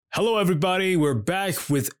Hello, everybody. We're back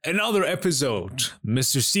with another episode.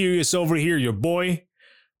 Mr. Serious over here, your boy.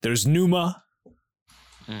 There's Numa,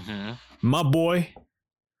 my boy,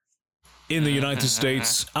 in the United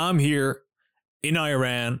States. I'm here in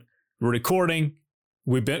Iran. We're recording.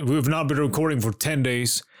 We've not been recording for 10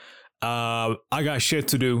 days. I got shit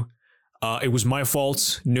to do. It was my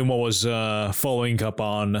fault. Numa was following up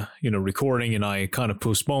on recording, and I kind of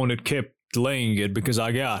postponed it, kept delaying it because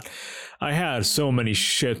I had so many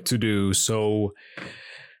shit to do. So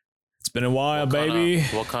it's been a while, baby.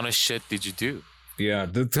 What kind of shit did you do? Yeah,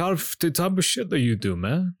 the type of shit that you do,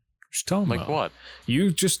 man. Just tell me. Like what?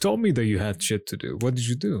 You just told me that you had shit to do. What did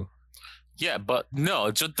you do? Yeah, but no,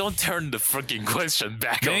 just don't turn the freaking question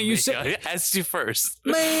back on me. I asked you first.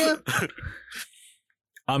 Man.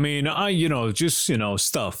 I mean, just stuff.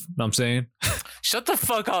 Know what I'm saying? Shut the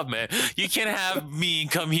fuck up, man. You can't have me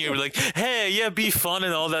come here like, hey, yeah, be fun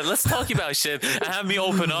and all that. Let's talk about shit and have me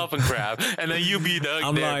open up and crap. And then you be there,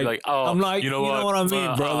 you know what I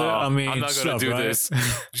mean, brother? I'm not going to do this.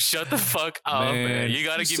 Shut the fuck up, man. You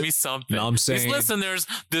got to give me something. No, I'm saying. These listeners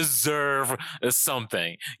deserve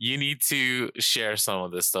something. You need to share some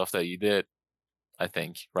of the stuff that you did, I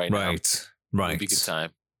think, right now. Right. It'll be a good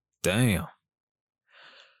time. Damn.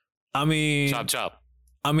 I mean, chop.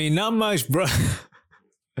 I mean, not much, bro.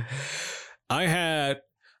 I had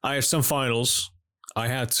some finals. I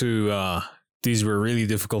had to. These were really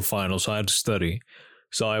difficult finals. So I had to study.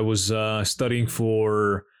 So I was studying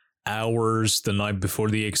for hours the night before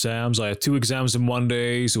the exams. I had 2 exams in one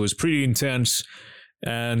day, so it was pretty intense.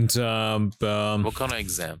 And what kind of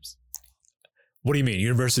exams? What do you mean,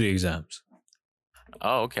 university exams?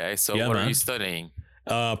 Oh, okay. So what are you studying?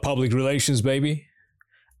 Public relations, baby.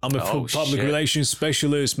 I'm a public relations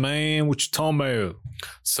specialist, man. What you talking about?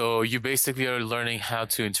 So you basically are learning how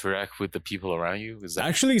to interact with the people around you? Is that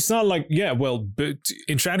actually? It's not like but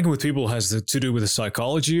interacting with people has to do with the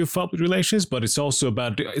psychology of public relations, but it's also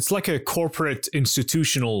about it's like a corporate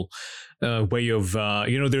institutional way of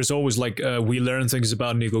there's always like we learn things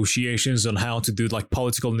about negotiations and how to do like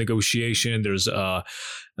political negotiation. There's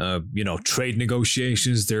trade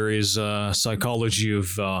negotiations. There is psychology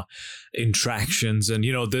of interactions, and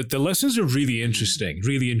the lessons are really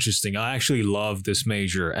interesting. I actually love this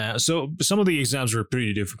major. So some of the exams were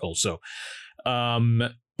pretty difficult. So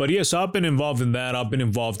but yes, I've been involved in that. I've been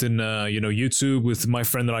involved in YouTube with my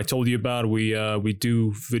friend that I told you about. We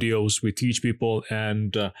do videos, we teach people,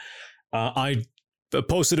 and I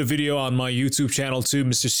posted a video on my YouTube channel too,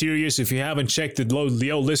 Mr. Serious. If you haven't checked it,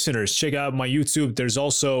 Leo listeners, check out my YouTube. There's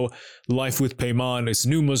also Life with Payman. It's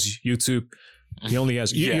Numa's YouTube. He only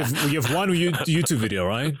has you have one YouTube video,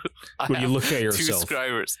 right? Where you look at yourself. 2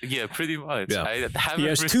 subscribers. Yeah, pretty much. Yeah. He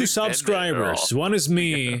has 2 subscribers. One is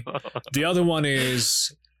me. The other one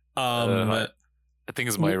is I think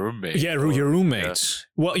it's my roommate. Yeah, your roommate. Yeah.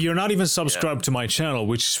 Well, you're not even subscribed to my channel,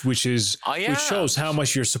 which shows how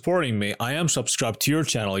much you're supporting me. I am subscribed to your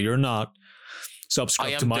channel. You're not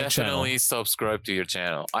subscribed to my channel. I am definitely subscribed to your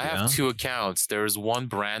channel. I have 2 accounts. There is one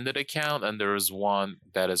branded account and there is one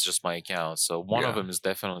that is just my account. So one of them is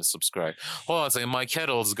definitely subscribed. Hold on a second. My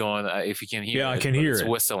kettle's going. If you can hear it. Yeah, I can hear it. It's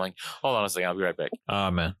whistling. Hold on a second. I'll be right back.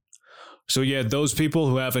 Man. So yeah, those people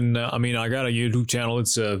who haven't, I got a YouTube channel.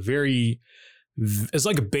 It's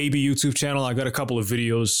like a baby YouTube channel. I got a couple of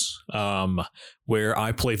videos where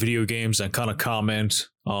I play video games and kind of comment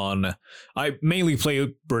on. I mainly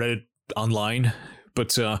play Reddit online,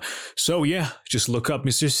 but so yeah, just look up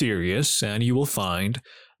Mr. Serious and you will find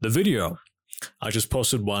the video. I just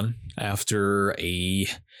posted one after a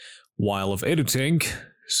while of editing.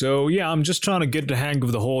 So yeah, I'm just trying to get the hang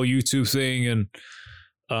of the whole YouTube thing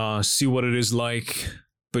and see what it is like.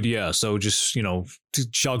 But yeah, so just,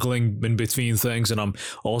 juggling in between things. And I'm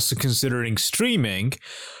also considering streaming,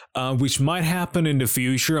 which might happen in the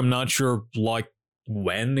future. I'm not sure like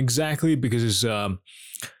when exactly, because it's a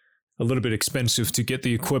little bit expensive to get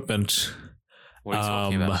the equipment. What are you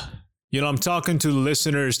talking about? I'm talking to the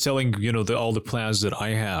listeners, telling, all the plans that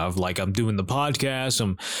I have. Like I'm doing the podcast,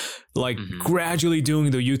 I'm like gradually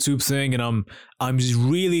doing the YouTube thing, and I'm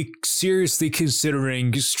really seriously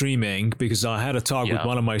considering streaming because I had a talk with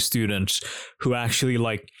one of my students who actually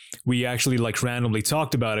we randomly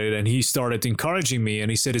talked about it, and he started encouraging me, and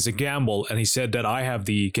he said it's a gamble, and he said that I have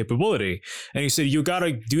the capability, and he said you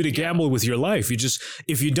gotta do the gamble with your life.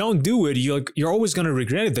 If you don't do it, you're always gonna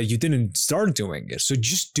regret it that you didn't start doing it. So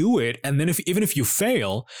just do it, and then even if you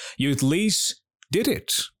fail, you at least did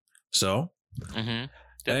it. So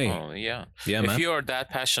Definitely, yeah. Yeah, if man. you are that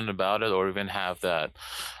passionate about it, or even have that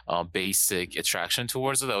basic attraction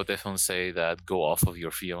towards it, I would definitely say that go off of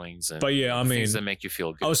your feelings and but yeah, I mean, things that make you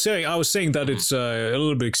feel good. I was saying that it's a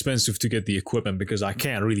little bit expensive to get the equipment because I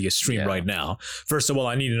can't really stream right now. First of all,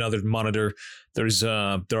 I need another monitor. There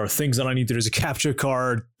are things that I need. There's a capture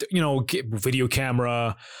card, video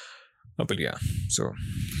camera. But yeah, so.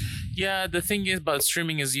 Yeah, the thing is about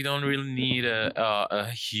streaming is you don't really need a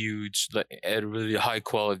huge, a really high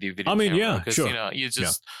quality video. I mean, camera, because, sure. You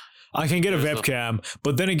just. I can get a webcam,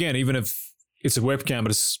 but then again, even if it's a webcam,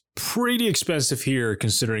 it's pretty expensive here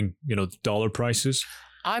considering dollar prices.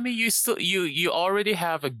 I mean, you already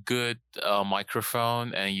have a good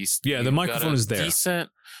microphone, and the microphone is there.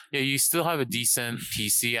 You still have a decent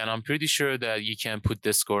PC, and I'm pretty sure that you can put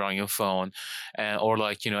Discord on your phone, or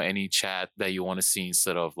any chat that you want to see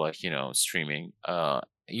instead of streaming.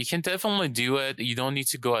 You can definitely do it. You don't need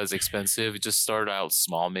to go as expensive. Just start out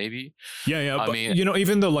small, maybe. Yeah. I mean,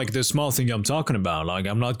 even though the small thing I'm talking about,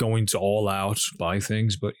 I'm not going to all out buy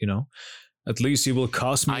things, but at least it will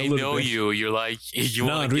cost me a little bit. I know you. You're you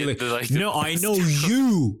want to really. Get no, I know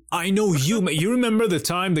you. I know you. You remember the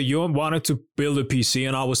time that you wanted to build a PC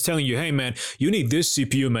and I was telling you, hey, man, you need this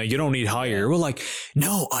CPU, man. You don't need higher. We're like,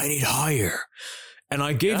 no, I need higher. And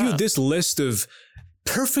I gave you this list of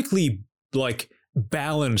perfectly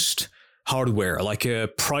balanced hardware, like a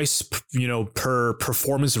price, per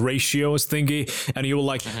performance ratios thingy. And you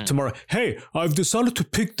were tomorrow, hey, I've decided to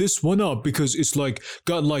pick this one up because it's got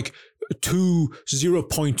 0.2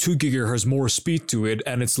 gigahertz more speed to it,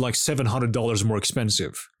 and it's $700 more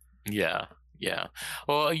expensive. Yeah.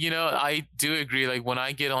 Well, I do agree. When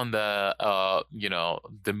I get on the,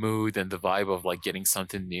 the mood and the vibe of getting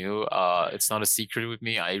something new, it's not a secret with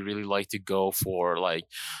me. I really like to go for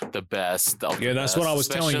the best. That's what I was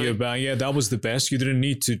telling you about. Yeah, that was the best. You didn't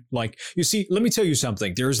need to you see, let me tell you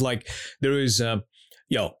something. There is there is a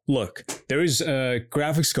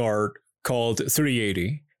graphics card called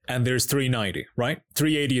 380. And there's 390, right?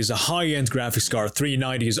 380 is a high-end graphics card.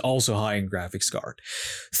 390 is also high-end graphics card.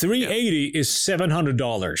 380 is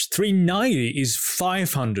 $700. 390 is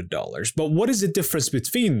 $500. But what is the difference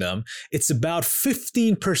between them? It's about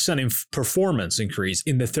 15% in performance increase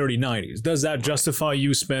in the 3090s. Does that justify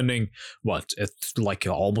you spending almost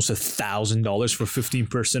 $1,000 for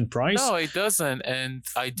 15% price? No, it doesn't, and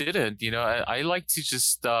I didn't. I like to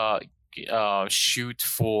just shoot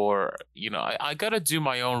for I gotta do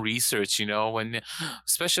my own research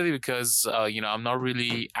especially because I'm not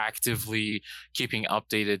really actively keeping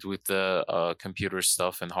updated with the computer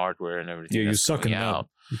stuff and hardware and everything. You suck in that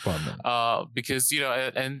department. Because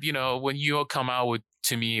when you come out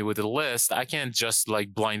to me with a list, I can't just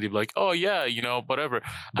blindly whatever.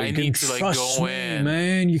 But I need to go in,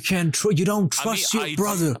 man. You can't you don't trust your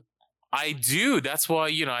brother. I do. That's why,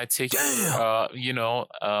 I take, I mean,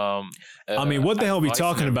 what the hell are we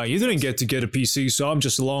talking about? You didn't get a PC, so I'm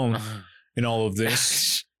just alone in all of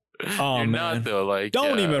this. Oh, You're man. not, though.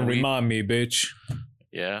 Don't even remind me, bitch.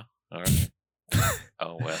 Yeah. All right.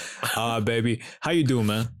 Oh, well. Baby. How you doing,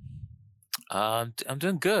 man? I'm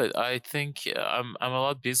doing good. I think I'm a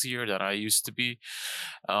lot busier than I used to be.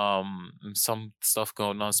 Some stuff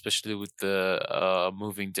going on, especially with the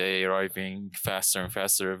moving day arriving faster and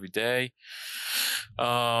faster every day.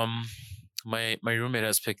 My roommate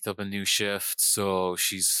has picked up a new shift, so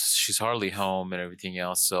she's hardly home and everything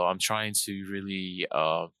else. So I'm trying to really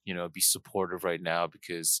be supportive right now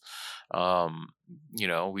because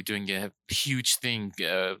we're doing a huge thing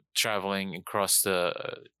traveling across the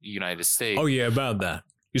United States. Oh yeah, about that.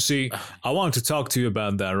 You see, I wanted to talk to you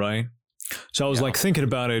about that, right? So I was thinking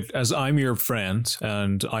about it as I'm your friend,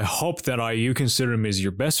 and I hope that you consider me as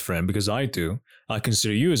your best friend because I do. I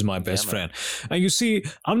consider you as my best friend. And you see,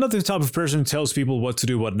 I'm not the type of person who tells people what to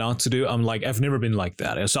do, what not to do. I've never been like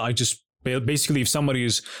that. So I just basically, if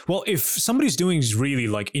somebody's doing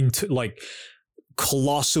really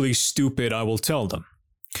colossally stupid, I will tell them.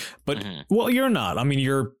 But you're not. I mean,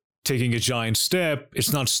 you're taking a giant step.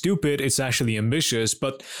 It's not stupid. It's actually ambitious.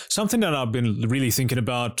 But something that I've been really thinking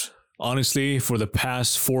about, honestly, for the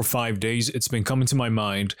past 4 or 5 days, it's been coming to my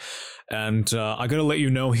mind. And I got to let you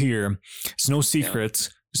know here, it's no secret. Yeah.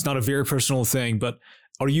 It's not a very personal thing, but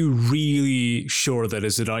are you really sure that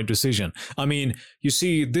is the right decision? I mean, you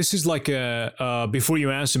see, this is before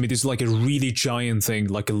you answer me, this is like a really giant thing,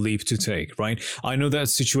 like a leap to take, right? I know that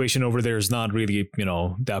situation over there is not really,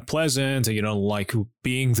 that pleasant, and like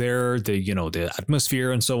being there, the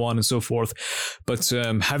atmosphere and so on and so forth. But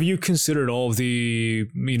have you considered all of the,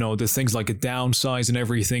 the things like a downsize and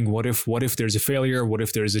everything? What if there's a failure? What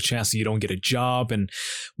if there's a chance that you don't get a job? And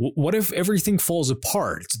what if everything falls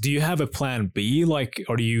apart? Do you have a plan B?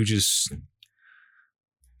 or do you just?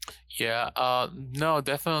 Yeah, no,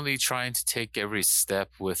 definitely trying to take every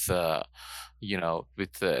step with,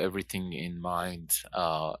 with everything in mind.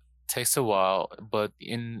 Takes a while, but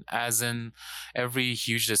in every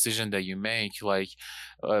huge decision that you make, like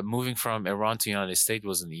moving from Iran to United States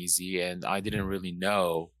wasn't easy, and I didn't really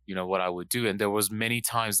know, what I would do, and there was many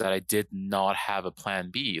times that I did not have a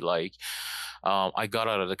plan B. Like, I got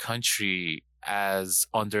out of the country as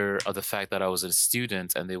under the fact that I was a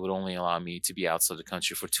student and they would only allow me to be outside the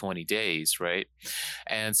country for 20 days, right?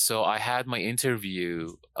 And so I had my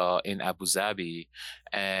interview in Abu Dhabi,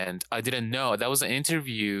 and I didn't know that was an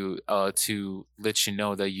interview to let you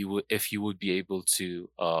know that if you would be able to,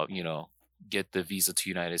 get the visa to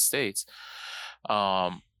United States.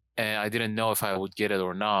 And I didn't know if I would get it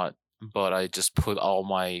or not, but I just put all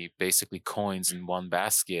my basically coins in one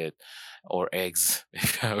basket, or eggs,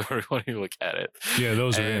 however you look at it. Yeah,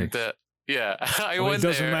 those are eggs. Yeah, it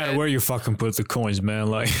doesn't matter where you fucking put the coins,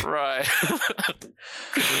 man. Like, right.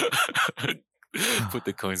 Put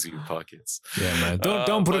the coins in your pockets. Yeah, man.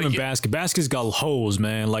 Don't put them in basket. Baskets got holes,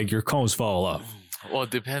 man. Like, your coins fall off. Well,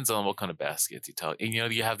 it depends on what kind of basket you talk. And,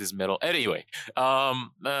 you have this metal. Anyway,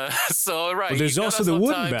 so right. But there's also the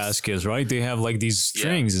wooden baskets, right? They have like these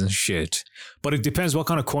strings and shit. But it depends what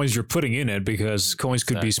kind of coins you're putting in it, because coins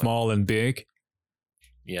could be small and big.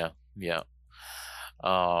 Yeah.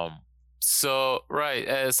 So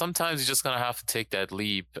right. Sometimes you're just gonna have to take that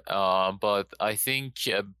leap. But I think.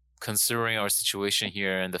 Considering our situation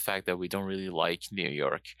here and the fact that we don't really like New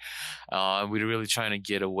York, we're really trying to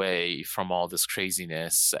get away from all this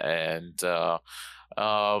craziness. And,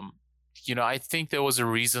 I think there was a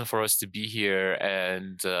reason for us to be here.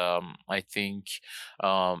 And I think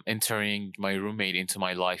entering my roommate into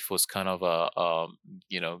my life was kind of a,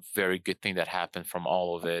 very good thing that happened from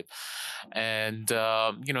all of it. And,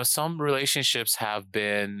 some relationships have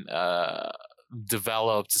been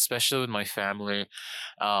developed, especially with my family.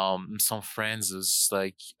 Some friends is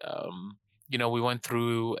like, we went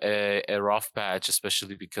through a rough patch,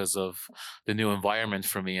 especially because of the new environment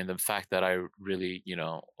for me and the fact that I really,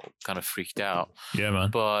 kind of freaked out. Yeah, man.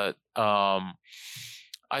 But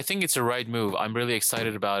I think it's a right move. I'm really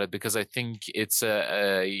excited about it because I think it's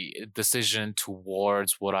a decision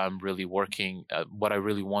towards what I'm really what I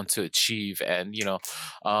really want to achieve. And,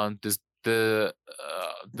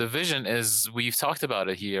 the vision is, we've talked about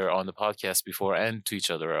it here on the podcast before and to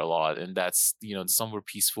each other a lot, and that's somewhere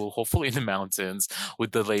peaceful, hopefully in the mountains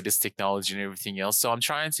with the latest technology and everything else. So I'm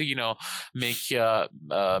trying to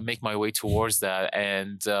make my way towards that,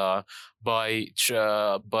 and by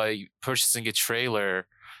purchasing a trailer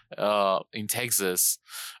in Texas,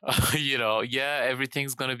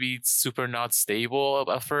 everything's gonna be super not stable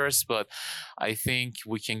at first, but I think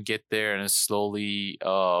we can get there and slowly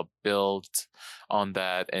build on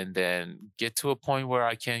that, and then get to a point where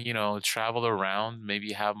I can travel around,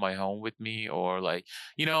 maybe have my home with me, or like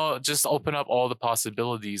just open up all the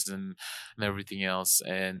possibilities and everything else.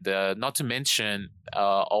 And not to mention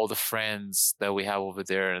all the friends that we have over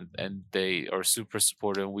there, and they are super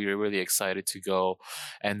supportive. We're really excited to go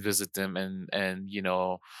and visit them, and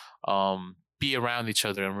be around each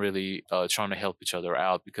other, and really trying to help each other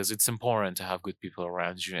out, because it's important to have good people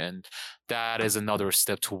around you. And that is another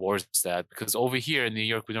step towards that, because over here in New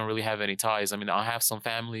York, we don't really have any ties. I mean, I have some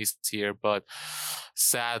families here, but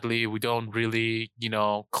sadly we don't really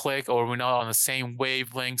click, or we're not on the same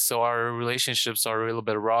wavelength, so our relationships are a little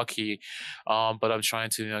bit rocky. But I'm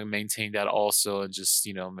trying to maintain that also, and just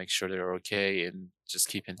make sure they're okay, and just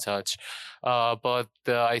keep in touch. But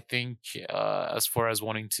I think as far as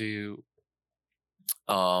wanting to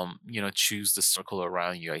choose the circle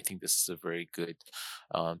around you, I think this is a very good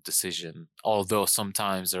decision. Although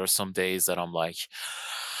sometimes there are some days that I'm like,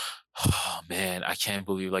 oh man, I can't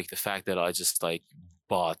believe like the fact that I just like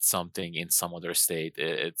bought something in some other state.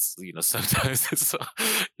 It's sometimes it's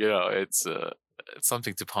it's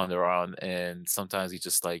something to ponder on, and sometimes you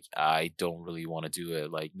just like, I don't really want to do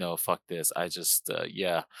it. Like, no, fuck this. I just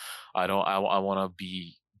I want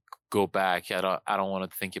to go back. I don't want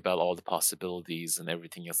to think about all the possibilities and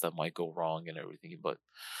everything else that might go wrong and everything. But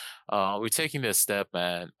we're taking this step,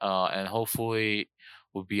 man, and hopefully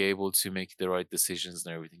we'll be able to make the right decisions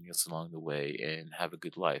and everything else along the way, and have a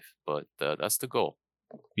good life. But that's the goal.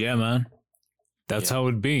 Yeah, man. That's how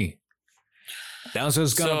it be. That's what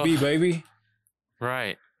it's gonna be, baby.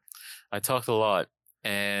 Right. I talked a lot,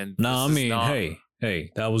 and no, I mean,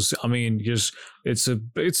 hey, that was. I mean, just it's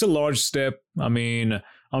a large step. I mean,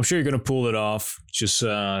 I'm sure you're gonna pull it off. Just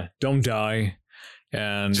don't die.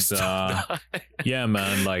 And yeah,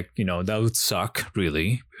 man, like, you know, that would suck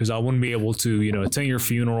really, because I wouldn't be able to, you know, attend your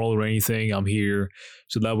funeral or anything. I'm here,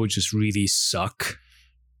 so that would just really suck.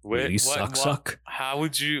 Really suck. How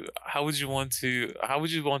would you want to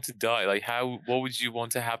die? Like, what would you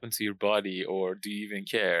want to happen to your body, or do you even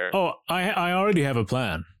care? Oh, I already have a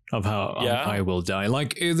plan of how I will die.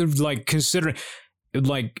 Like, considering,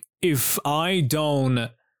 like, if I don't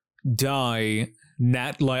die,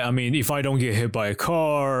 if I don't get hit by a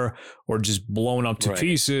car or just blown up to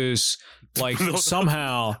pieces, like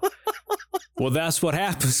somehow, well, that's what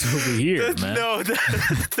happens over here, man. No,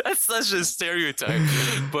 that's such a stereotype.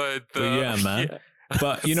 But yeah, man. Yeah.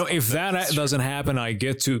 But you know, if that doesn't happen, I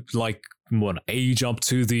get to age up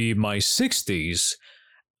to my 60s.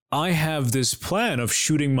 I have this plan of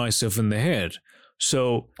shooting myself in the head.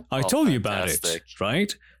 So I told you about it,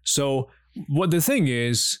 right? So what the thing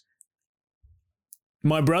is,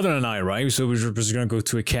 my brother and I, right? So we're just going to go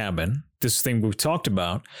to a cabin. This thing we've talked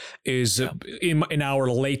about is in our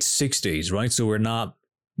late 60s, right? So we're not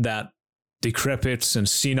that decrepit and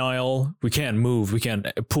senile. We can't move. We can't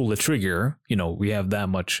pull the trigger. You know, we have that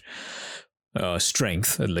much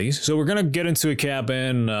strength, at least. So we're going to get into a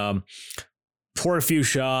cabin, pour a few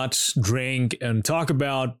shots, drink, and talk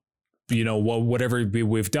about, you know, whatever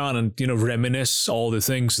we've done, and, you know, reminisce all the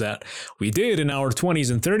things that we did in our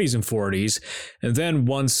 20s and 30s and 40s. And then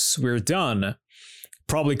once we're done,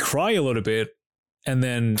 probably cry a little bit, and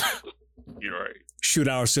then you're right, shoot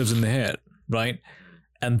ourselves in the head, right?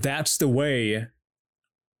 And that's the way,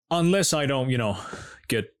 unless I don't, you know,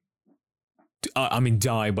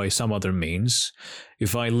 die by some other means.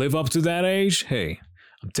 If I live up to that age, hey,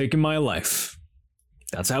 I'm taking my life.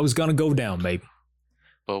 That's how it's gonna go down, baby.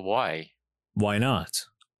 But why? Why not?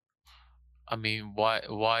 I mean, why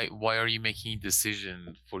are you making a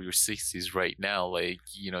decision for your 60s right now? Like,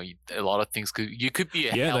 you know, a lot of things you could be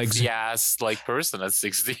a healthy ass like person at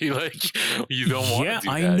 60. Like, you don't want to do that.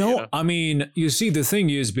 Yeah, I know. You know? I mean, you see, the thing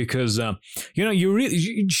is, because you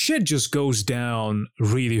know, shit just goes down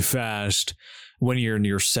really fast when you're in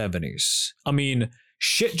your 70s. I mean,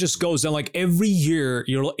 shit just goes down. Like, every year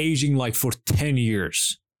you're aging like for 10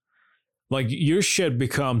 years. Like, your shit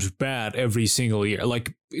becomes bad every single year.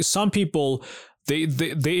 Like, some people,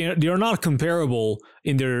 they are not comparable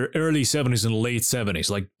in their early 70s and late 70s.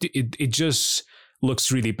 Like, it just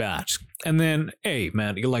looks really bad. And then, hey,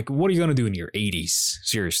 man, you're like, what are you going to do in your 80s?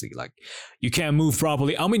 Seriously, like, you can't move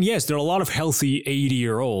properly. I mean, yes, there are a lot of healthy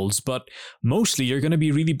 80-year-olds, but mostly you're going to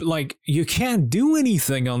be really, like, you can't do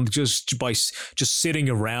anything on just sitting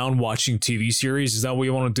around watching TV series. Is that what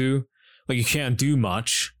you want to do? Like, you can't do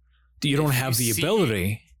much. You don't have the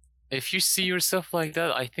ability. If you see yourself like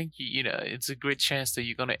that, I think, you know, it's a great chance that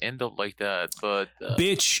you're going to end up like that. But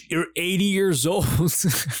bitch, you're 80 years old.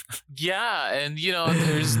 Yeah, and, you know,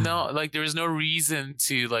 there's no reason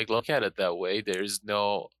to, like, look at it that way. There's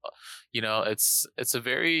no, you know, it's a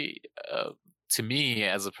very to me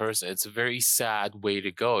as a person, it's a very sad way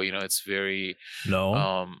to go. You know, it's very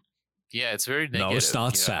it's very negative. No, it's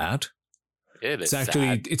not sad.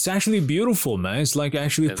 It's actually beautiful, man. It's like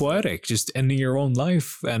actually poetic, just ending your own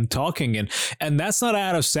life and talking, and that's not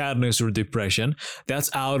out of sadness or depression. That's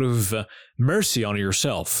out of mercy on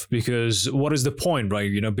yourself, because what is the point, right?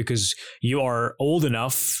 You know, because you are old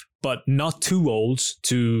enough, but not too old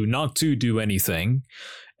to not to do anything,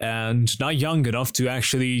 and not young enough to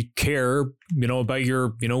actually care, you know, about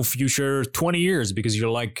your, you know, future 20 years, because you're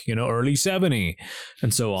like, you know, early 70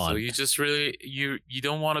 and so on. So you just really, you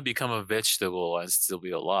don't want to become a vegetable and still be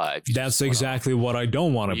alive. That's exactly what I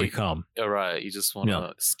don't want to become. All right. You just want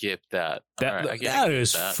to skip that. That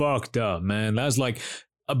is fucked up, man. That's like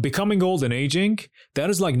becoming old and aging. That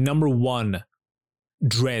is like number one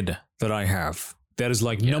dread that I have. That is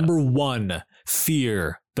like number one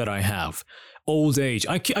fear that I have. Old age.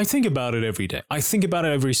 I think about it every day. I think about it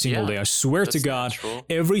every single day. I swear to God,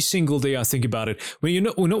 every single day I think about it. When you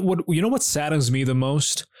know what saddens me the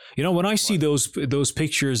most? You know, when I see those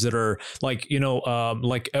pictures that are like, you know,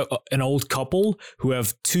 like an old couple who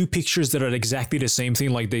have two pictures that are exactly the same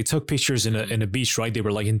thing. Like, they took pictures in a beach, right? They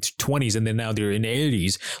were like in 20s, and then now they're in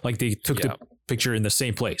 80s. Like, they took the picture in the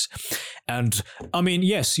same place. And I mean,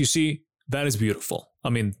 yes, you see, that is beautiful.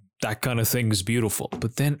 I mean, that kind of thing is beautiful.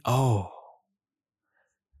 But then,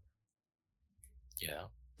 yeah.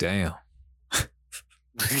 Damn.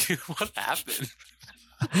 What happened?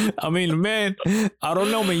 I mean, man, I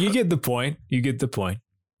don't know, man. You get the point.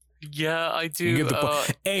 Yeah, I do. You get the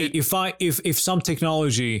point. Hey, if some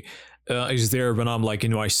technology is there when I'm like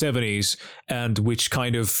in my 70s, and which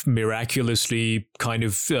kind of miraculously kind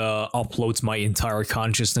of uploads my entire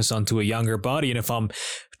consciousness onto a younger body, and if I'm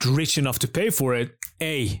rich enough to pay for it,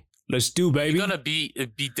 Hey, let's do, baby. You're gonna be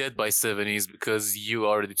dead by 70s because you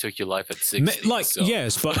already took your life at 60. Like, so.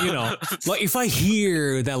 Yes, but like if I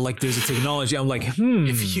hear that like there's a technology, I'm like,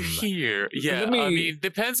 If you hear, I mean,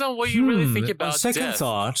 depends on what you really think about. On second death.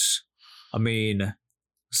 thoughts, I mean,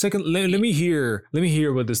 let me hear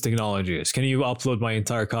what this technology is. Can you upload my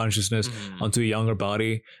entire consciousness onto a younger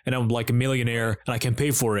body, and I'm like a millionaire and I can pay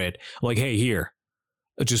for it? I'm like, hey, here,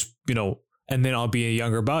 just and then I'll be a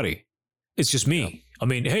younger body. It's just me. Yeah. I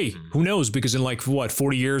mean, hey, who knows? Because in like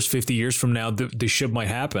 40 years, 50 years from now, this shit might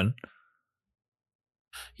happen.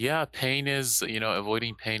 Yeah, pain is,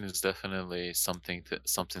 avoiding pain is definitely something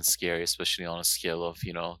scary, especially on a scale of,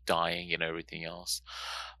 dying and everything else.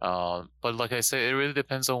 But like I said, it really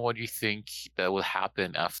depends on what you think that will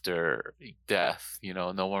happen after death.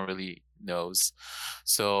 No one really knows.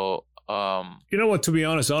 So, you know what? To be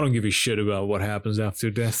honest, I don't give a shit about what happens after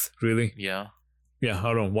death. Really? Yeah. Yeah,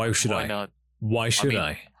 I don't. Why should I? Why not? Why should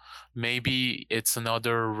I? Maybe it's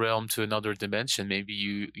another realm to another dimension. Maybe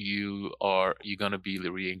you're gonna be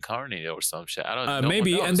reincarnated or some shit. I don't know.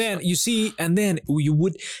 Maybe, and then you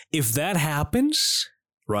would, if that happens,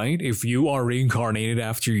 right? If you are reincarnated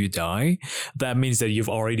after you die, that means that you've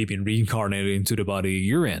already been reincarnated into the body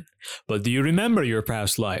you're in. But do you remember your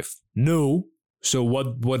past life? No. So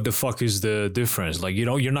what the fuck is the difference? Like,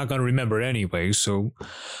 you're not going to remember it anyway. So,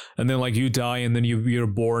 and then like you die and then you're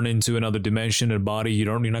born into another dimension and body.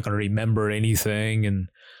 You're not going to remember anything. And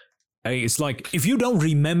it's like, if you don't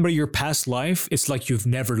remember your past life, it's like you've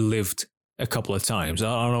never lived a couple of times. I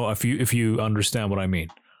don't know if you understand what I mean.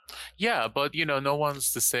 Yeah, but no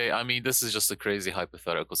one's to say, I mean, this is just a crazy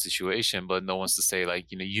hypothetical situation, but no one's to say like,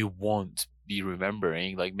 you won't be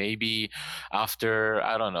remembering, like maybe after,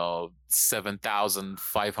 I don't know,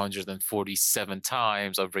 7,547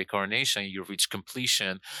 times of reincarnation, you reach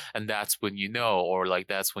completion, and that's when or like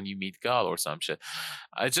that's when you meet God or some shit.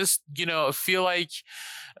 I just, feel like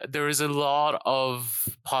there is a lot of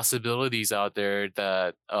possibilities out there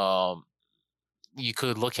that you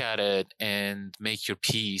could look at it and make your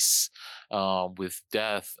peace with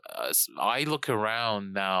death. I look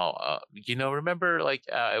around now, remember like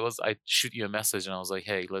I shoot you a message and I was like,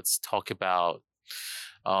 hey, let's talk about,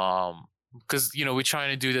 because we're trying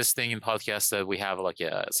to do this thing in podcasts that we have like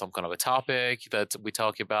some kind of a topic that we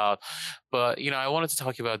talk about, but I wanted to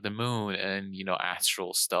talk about the moon and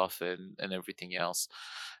astral stuff and everything else.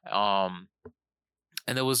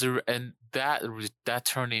 And there was that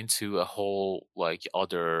turned into a whole like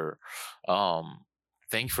other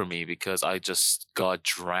thing for me, because I just got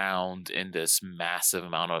drowned in this massive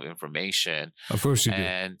amount of information. Of course you do.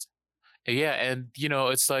 And yeah, and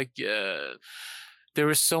it's like there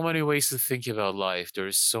are so many ways to think about life.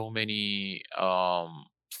 There's so many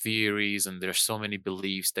theories, and there's so many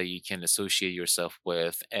beliefs that you can associate yourself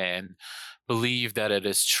with and believe that it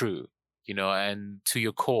is true, and to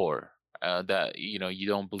your core. That you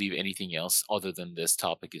don't believe anything else other than this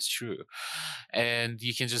topic is true, and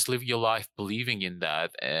you can just live your life believing in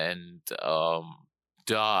that and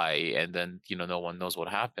die, and then no one knows what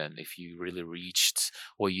happened, if you really reached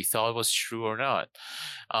what you thought was true or not.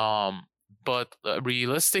 But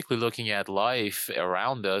realistically, looking at life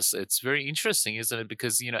around us, it's very interesting, isn't it?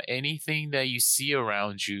 Because anything that you see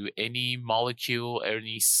around you, any molecule,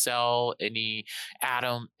 any cell, any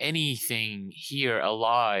atom, anything here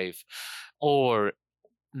alive or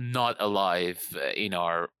not alive in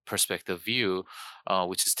our perspective view,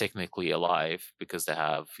 which is technically alive because they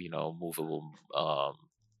have movable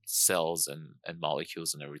cells and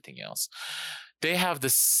molecules and everything else. They have the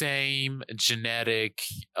same genetic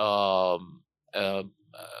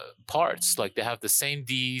parts. Like they have the same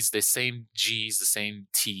D's, the same G's, the same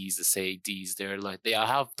T's, the same D's. They're like, they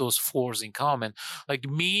have those fours in common. Like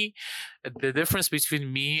me, the difference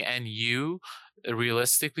between me and you,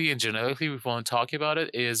 realistically and genetically, if we want to talk about it,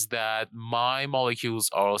 is that my molecules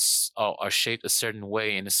are shaped a certain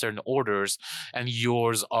way in a certain orders, and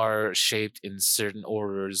yours are shaped in certain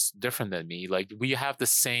orders different than me. Like we have the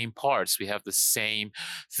same parts, we have the same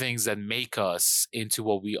things that make us into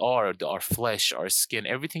what we are. Our flesh, our skin,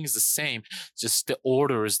 everything is the same, just the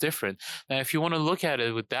order is different. Now if you want to look at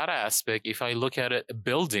it with that aspect, if I look at it, a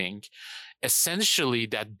building, essentially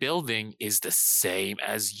that building is the same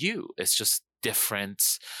as you. It's just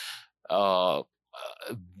different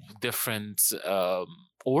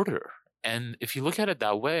order. And if you look at it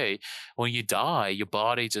that way, when you die, your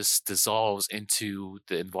body just dissolves into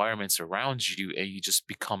the environments around you and you just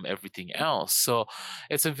become everything else. So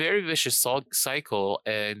it's a very vicious cycle,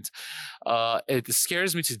 and it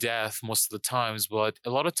scares me to death most of the times. But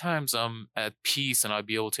a lot of times I'm at peace and I'll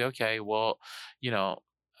be able to, okay, well,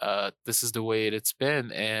 this is the way it's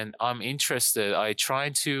been, and I'm interested. I try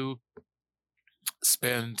to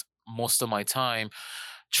spend most of my time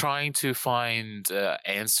trying to find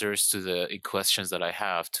answers to the questions that I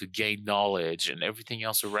have, to gain knowledge and everything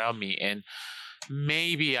else around me. And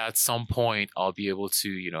maybe at some point I'll be able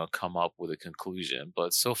to, come up with a conclusion.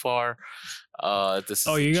 But so far, this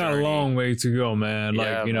is you got journey. a long way to go, man.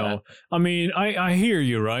 Yeah, man. I mean, I hear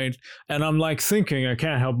you, right? And I'm like thinking, I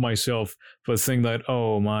can't help myself but think that,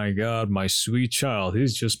 oh my God, my sweet child,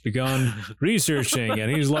 he's just begun researching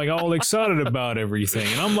and he's like all excited about everything.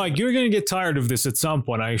 And I'm like, you're going to get tired of this at some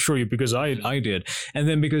point, I assure you, because I did. And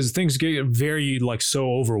then because things get very like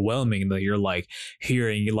so overwhelming that you're like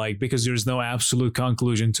hearing, like, because there's no absolute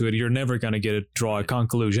conclusion to it, you're never going to draw a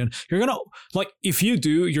conclusion. You're going to, like, if you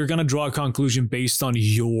do, you're going to draw a conclusion based on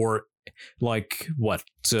your, like,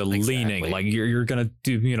 leaning. Like, you're going to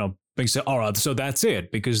do, say, all right, so that's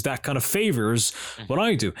it, because that kind of favors what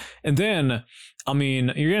I do. And then, I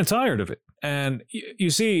mean, you're getting tired of it. And you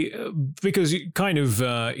see, because you kind of,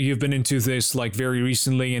 you've been into this like very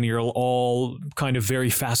recently, and you're all kind of very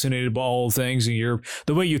fascinated by all things, and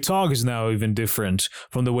the way you talk is now even different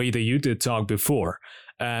from the way that you did talk before.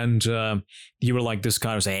 And you were like this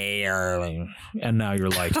kind of say, and now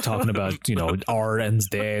you're like talking about, art and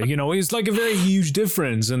there, it's like a very huge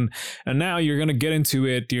difference. And now you're going to get into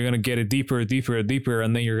it. You're going to get it deeper, deeper, deeper.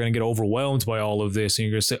 And then you're going to get overwhelmed by all of this. And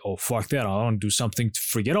you're going to say, oh, fuck that. I want to do something to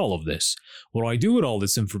forget all of this. What do I do with all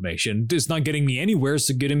this information? It's not getting me anywhere.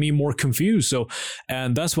 It's getting me more confused. So,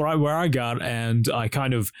 and that's where I got. And I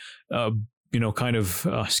kind of,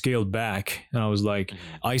 scaled back, and I was like,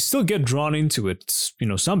 I still get drawn into it,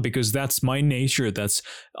 some, because that's my nature.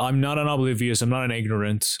 I'm not an oblivious, I'm not an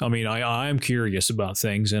ignorant. I mean, I am curious about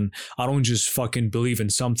things, and I don't just fucking believe in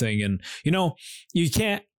something. And, you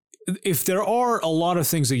can't, if there are a lot of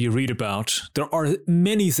things that you read about, there are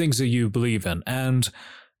many things that you believe in. And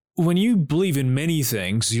when you believe in many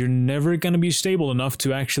things, you're never going to be stable enough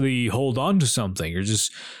to actually hold on to something.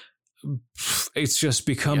 It just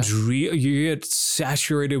becomes real. You get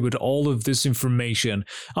saturated with all of this information.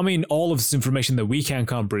 I mean, all of this information that we can't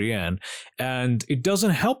comprehend, and it doesn't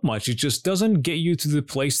help much. It just doesn't get you to the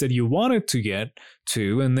place that you want it to get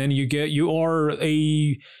to. And then you are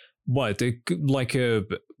a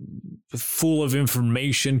full of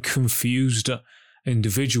information, confused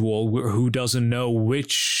individual who doesn't know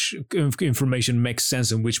which information makes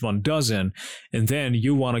sense and which one doesn't. And then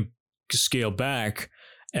you want to scale back.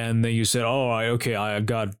 And then you said, oh, okay, I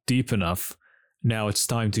got deep enough. Now it's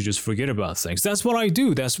time to just forget about things. That's what I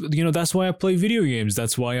do. That's why I play video games.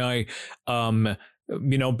 That's why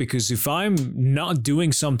because if I'm not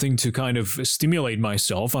doing something to kind of stimulate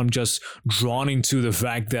myself, I'm just drawn into the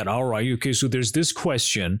fact that, all right, okay, so there's this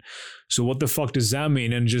question. So what the fuck does that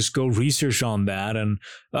mean? And just go research on that. And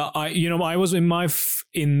I was in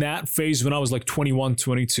that phase when I was like 21,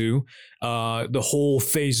 22, the whole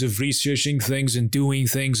phase of researching things and doing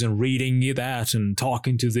things and reading that and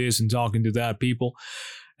talking to this and talking to that people.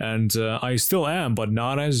 And I still am, but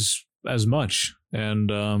not as much. And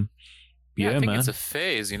I think it's a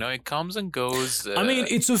phase, it comes and goes. I mean,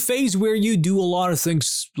 it's a phase where you do a lot of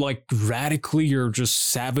things like radically or just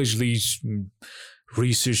savagely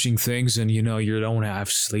researching things, and you don't have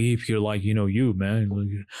sleep. You're like, you, man, like,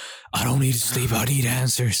 I don't need sleep, I need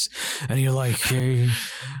answers. And you're like, hey,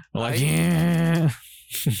 yeah.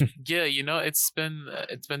 It's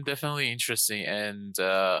been definitely interesting, and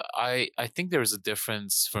I think there's a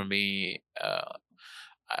difference for me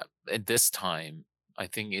at this time. I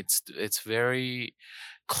think it's very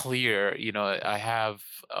clear. I have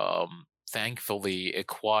thankfully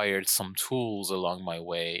acquired some tools along my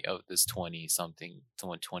way of this 29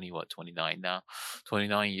 now,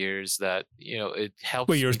 29 years that, it helps.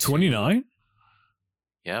 Wait, you're 29?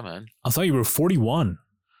 Yeah, man. I thought you were 41.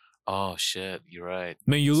 Oh shit, you're right.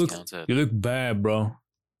 Man, you look bad, bro.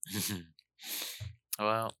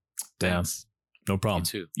 Well, damn. Thanks. No problem. You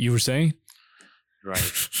too. You were saying? Right.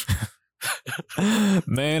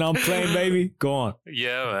 Man, I'm playing, baby. Go on.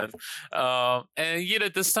 Yeah, man.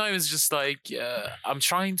 And this time is just like I'm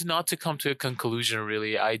trying not to come to a conclusion.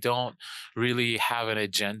 Really, I don't really have an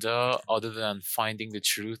agenda other than finding the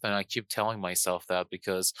truth, and I keep telling myself that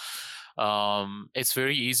because it's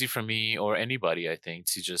very easy for me or anybody, I think,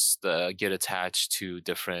 to just get attached to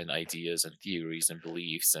different ideas and theories and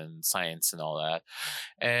beliefs and science and all that.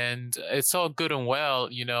 And it's all good and well,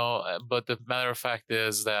 but the matter of fact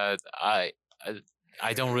is that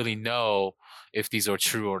I don't really know if these are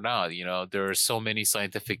true or not. You know, there are so many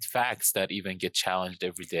scientific facts that even get challenged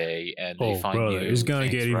every day, and they find brother, new it's gonna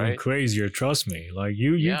things, get even right? crazier. Trust me. Like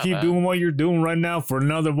you keep doing what you're doing right now for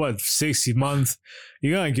another 60 months.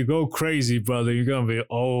 You're gonna go crazy, brother. You're gonna be,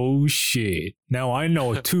 oh shit. Now I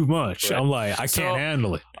know too much. Right. I'm like, I can't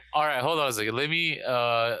handle it. All right, hold on a second. Let me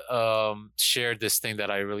share this thing that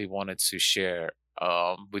I really wanted to share,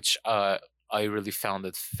 which I really found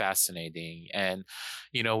it fascinating. And,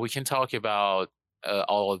 you know, we can talk about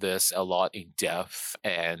all of this a lot in depth,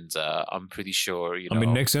 and I'm pretty sure, you know. I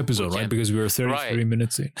mean, next episode, right? Because we were 33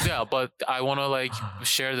 minutes in. Yeah, but I want to like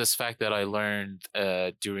share this fact that I learned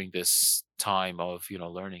during this time of, you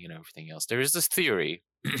know, learning and everything else. There is this theory.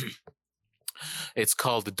 It's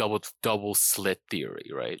called the double slit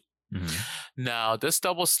theory, right? Mm-hmm. Now, this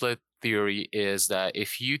double slit theory is that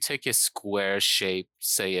if you take a square shape,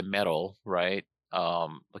 say a metal, right?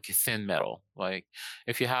 Like a thin metal, like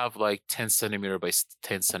if you have like 10 centimeter by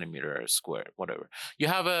 10 centimeter square, whatever, you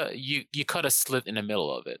have you cut a slit in the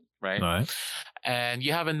middle of it, right? All right. And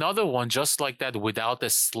you have another one just like that without the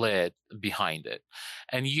slit behind it,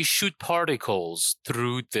 and you shoot particles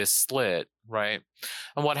through this slit, right?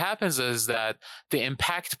 And what happens is that the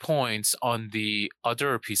impact points on the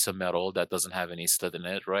other piece of metal that doesn't have any slit in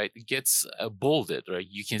it, right, it gets bolded, right?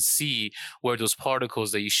 You can see where those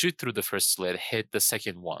particles that you shoot through the first slit hit the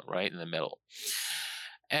second one, right, in the middle.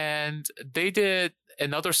 And they did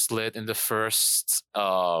another slit in the first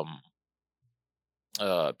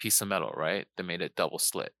piece of metal, right? They made a double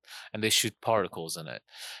slit, and they shoot particles in it,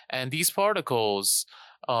 and these particles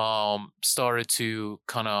started to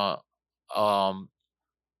kind of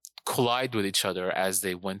collide with each other as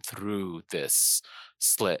they went through this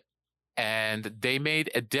slit, and they made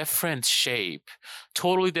a different shape,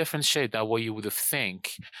 totally different shape that what you would have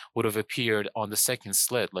think would have appeared on the second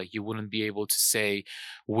slit. Like you wouldn't be able to say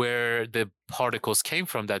where the particles came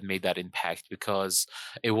from that made that impact, because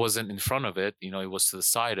it wasn't in front of it, you know, it was to the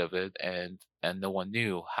side of it, and no one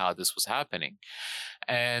knew how this was happening.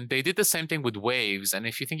 And they did the same thing with waves. And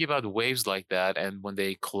if you think about waves like that, and when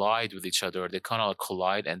they collide with each other, they kind of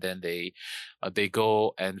collide, and then they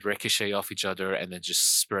go and ricochet off each other, and then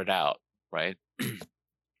just spread out, right?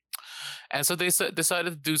 And so they decided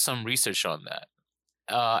to do some research on that.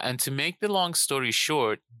 And to make the long story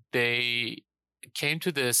short, they came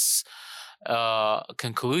to this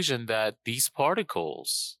conclusion that these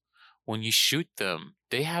particles, when you shoot them,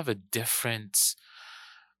 they have a different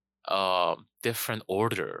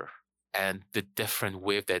order and the different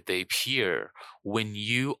way that they appear when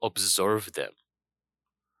you observe them.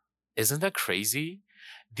 Isn't that crazy?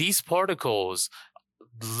 These particles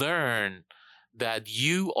learn that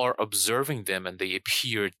you are observing them, and they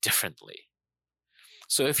appear differently.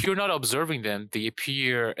 So if you're not observing them, they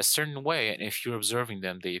appear a certain way, and if you're observing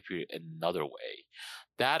them, they appear another way.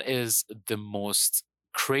 That is the most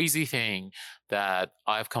crazy thing that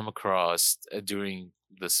I've come across during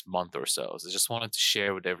this month or so. So I just wanted to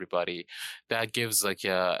share with everybody. That gives like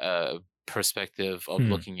a perspective of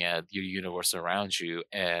looking at your universe around you,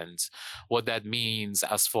 and what that means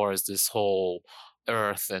as far as this whole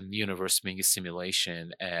Earth and universe being a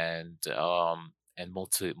simulation, and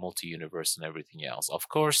multi-universe and everything else. Of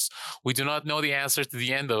course, we do not know the answer to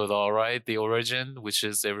the end of it all, right? The origin, which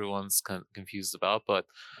is everyone's confused about, but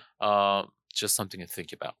just something to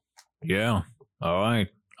think about. Yeah. All right.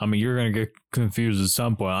 I mean, you're going to get confused at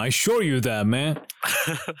some point. I assure you that, man.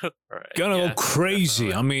 Right. Gonna go crazy.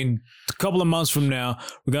 Definitely. I mean, a couple of months from now,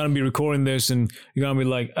 we're going to be recording this, and you're going to be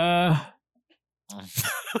like,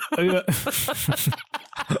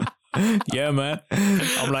 yeah, man.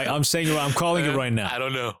 I'm saying it. I'm calling it right now. I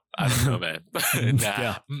don't know, man.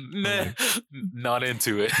 Nah, not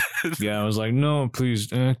into it. Yeah, I was like, no, please,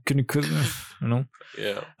 can you cut? You know.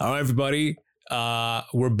 Yeah. All right, everybody.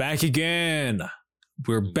 We're back again.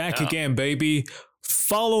 We're back again, baby.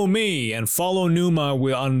 Follow me and follow Numa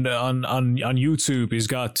on YouTube. He's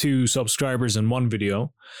got 2 subscribers and 1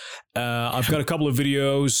 video. I've got a couple of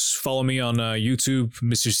videos. Follow me on YouTube,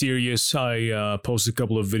 Mr. Serious. I post a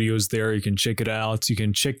couple of videos there. You can check it out. You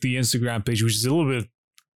can check the Instagram page, which is a little bit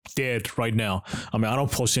dead right now. I mean, I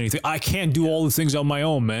don't post anything. I can't do all the things on my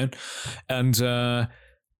own, man. And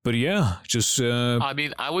but yeah, just I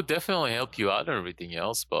mean, I would definitely help you out and everything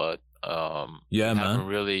else, but yeah, man, haven't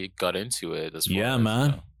really got into it as well. Yeah,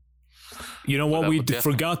 man. You know what we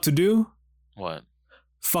forgot to do? What?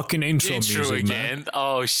 Fucking intro music, again. Man.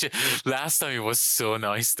 Oh shit! Last time it was so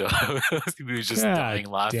nice though. We were just dying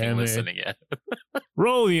laughing listening it.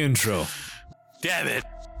 Roll the intro. Damn it!